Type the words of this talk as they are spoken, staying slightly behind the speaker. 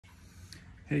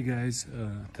Hey guys,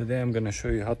 today I'm gonna show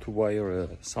you how to wire a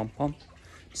sump pump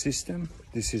system.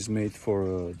 This is made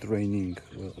for draining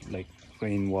like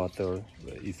rainwater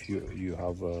if you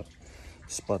have a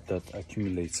spot that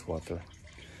accumulates water.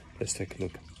 Let's take a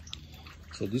look.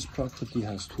 So this property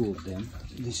has two of them.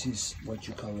 This is what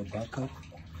you call a backup,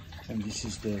 and this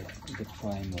is the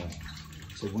primary.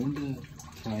 So when the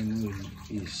primary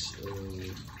is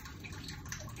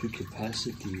to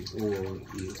capacity or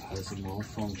it has a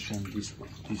malfunction, this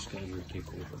guy will take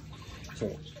over.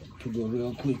 So to go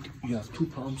real quick, you have two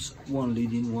pumps, one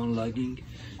leading, one lagging,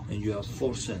 and you have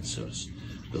 4 sensors.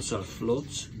 Those are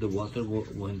floats. The water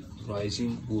when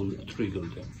rising will trigger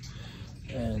them.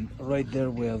 And right there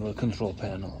we have a control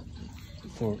panel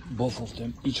for both of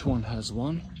them. Each one has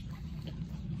one.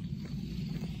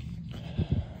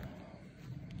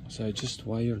 So I just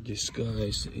wired these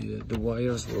guys. The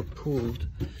wires were pulled,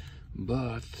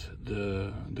 but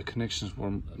the connections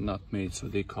were not made, so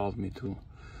they called me to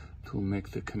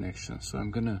make the connection. So I'm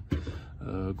gonna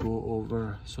go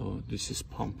over. So this is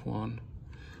pump 1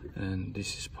 and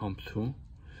this is pump 2.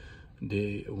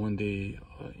 When they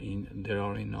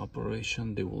are in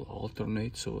operation, they will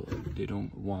alternate, so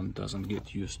one doesn't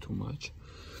get used too much.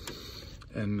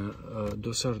 And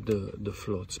those are the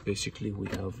floats. Basically we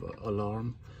have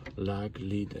alarm, lag,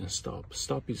 lead, and stop.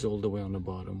 Stop is all the way on the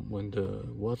bottom. When the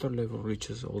water level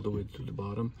reaches all the way to the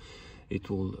bottom, it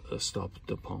will stop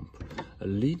the pump. A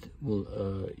lead will,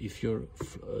 if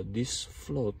this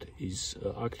float is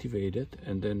activated,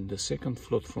 and then the second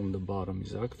float from the bottom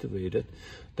is activated,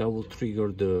 that will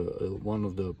trigger the one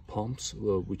of the pumps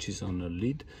which is on a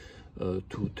lead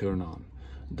to turn on.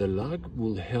 The lag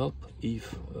will help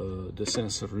if the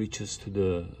sensor reaches to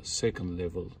the second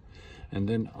level, and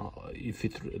then if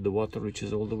the water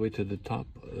reaches all the way to the top,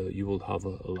 you will have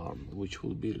an alarm, which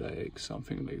will be like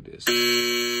something like this.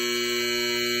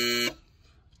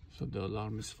 So the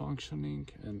alarm is functioning,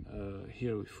 and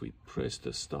here if we press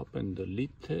the stop and the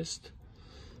lead test,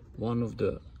 one of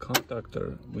the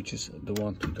contactor, which is the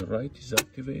one to the right, is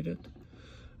activated.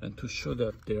 And to show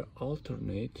that they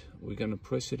alternate, we're gonna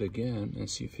press it again and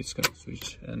see if it's gonna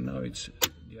switch. And now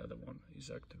the other one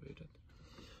is activated.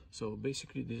 So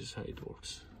basically this is how it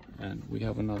works. And we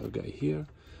have another guy here,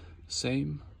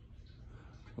 same.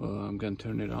 I'm gonna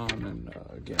turn it on and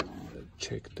again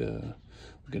check we're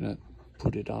gonna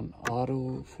put it on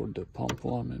auto for the pump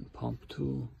 1 and pump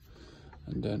 2,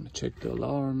 and then check the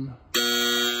alarm.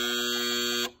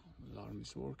 Alarm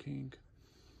is working.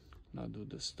 Now do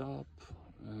the stop.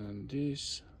 And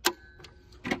this,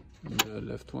 and the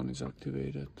left one is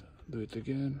activated. Do it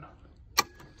again.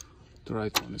 The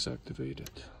right one is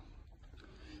activated.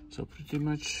 So pretty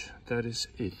much that is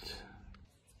it,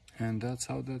 and that's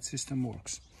how that system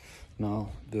works. Now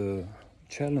the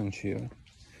challenge here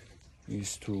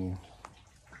is to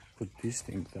put this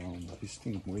thing down. This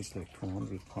thing weighs like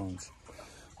 200 pounds.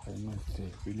 I don't know if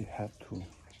they really had to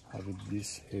have it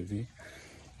this heavy.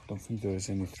 I don't think there is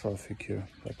any traffic here,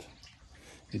 but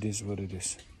it is what it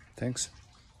is. Thanks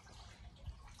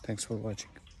for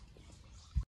watching.